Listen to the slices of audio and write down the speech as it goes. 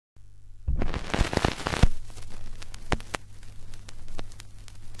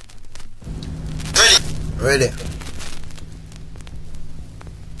Ready.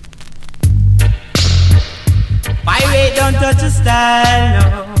 Pirate don't touch the style,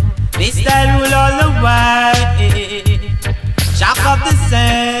 no. This style rule all the way. Shock of the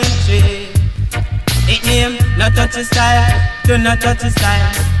century. It name, no touch the style. Do not touch the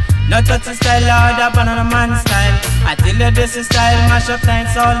style. No touch the style, Lord, up another man's style. I tell you this is style, mash up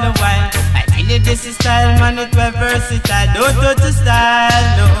lines all the while. I tell you this is style, man, it we're versatile. Don't touch the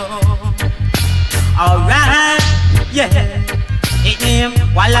style, no. Alright, yeah. It name,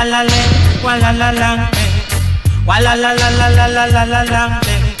 walla la lang, walla la lang, walla la la la la la la la lang.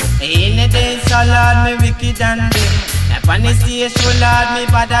 In the days, so Lord, me wicked and them. Up on the stage, so Lord, me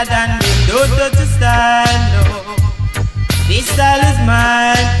better than them. Don't touch the style, no. This style is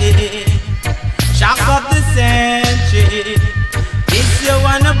mine, shock of the century. This you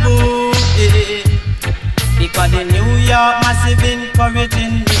wanna boom, because the New York massive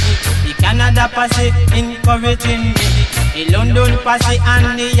encouraging me, the Canada posse encouraging me, the London posse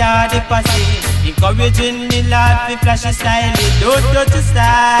and the Yardy posse encouraging me, Lord, to flash a style. Don't touch the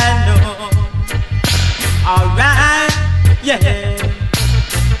style, no. Alright, yeah.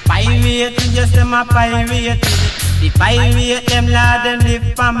 Pirate, just them a pirate. The pirate, them Lord, them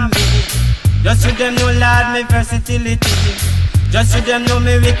live for me. Just so them know, Lord, me versatility. Just so them know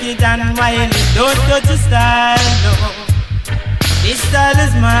me wicked and wily. Don't touch the style, no. This style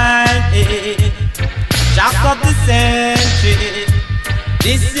is mine, shock of the century.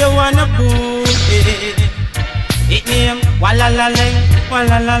 This you wanna boom, It name, walla la lang,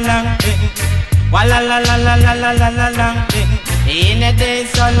 walla la lang, walla la la la la la la la lang. In a day,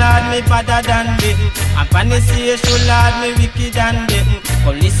 so Lord, me better than them. I'm gonna see so Lord, me wicked than them.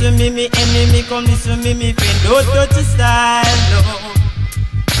 Come listen me, me enemy, come listen me, me friend. Don't touch the style, no.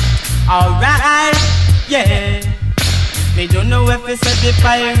 Alright, yeah. Me don't know if it's the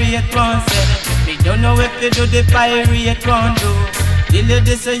pirate one say. Me don't know if you do the pirate one do. Till you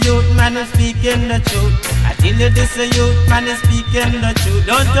this a youth man is speaking the truth. I tell you this a youth man is speaking the truth.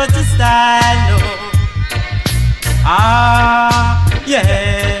 Don't touch the style, no. Ah,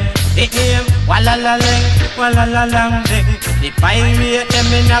 yeah. It name, walla la lang, walla la lang, ding. The pirate, them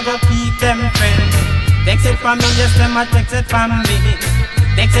me nah go keep them friends. Text it from me, yes, them a text it from me.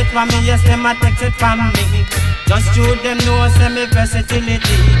 Text it from me, yes, them a text it from me. Just show them know some me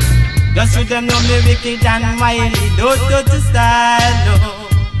versatility. Just show them know me wicked and wily. Don't touch the style, no.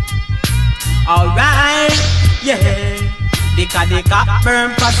 Alright, yeah. Because the cop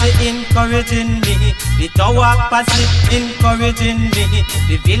burn posse encouraging me, the tower posse encouraging me,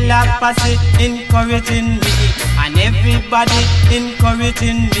 the villa posse encouraging me, and everybody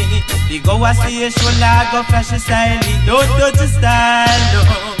encouraging me. The go a stage show like go flash a style. Don't touch the style, no.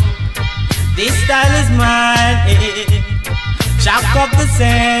 This style is mine, shock of the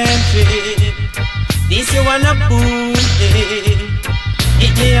century. This you wanna boom,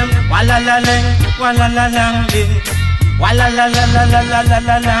 It name, walla la lang, walla la lang, walla la la la la la la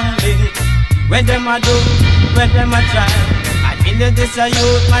la la. When them a do, when them a try, I feel that this a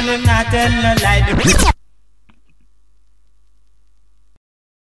youth man, them not tell no lie.